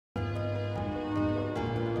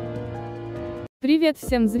Привет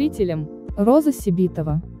всем зрителям! РОЗУ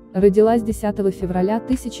Сябитова родилась 10 февраля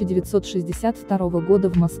 1962 года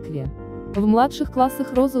в Москве. В младших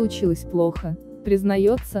классах Роза училась плохо,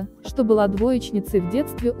 признается, что была двоечницей в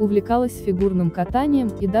детстве, увлекалась фигурным катанием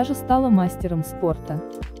и даже стала мастером спорта.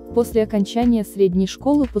 После окончания средней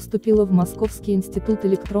школы поступила в Московский институт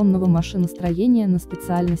электронного машиностроения на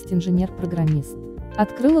специальность инженер-программист.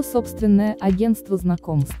 Открыла собственное агентство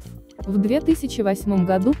знакомств. В 2008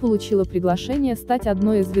 году получила приглашение стать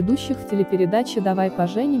одной из ведущих в телепередаче «Давай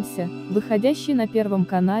поженимся», выходящей на Первом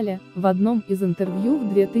канале. В одном из интервью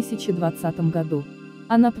в 2020 году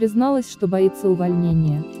она призналась, что боится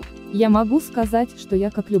увольнения. «Я могу сказать, что я,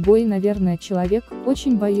 как любой, наверное, человек,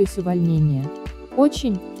 очень боюсь увольнения.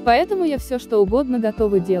 Очень, поэтому я все что угодно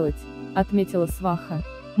готова делать», — отметила сваха.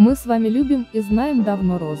 «Мы с вами любим и знаем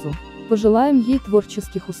давно Розу. Пожелаем ей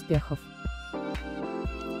творческих успехов».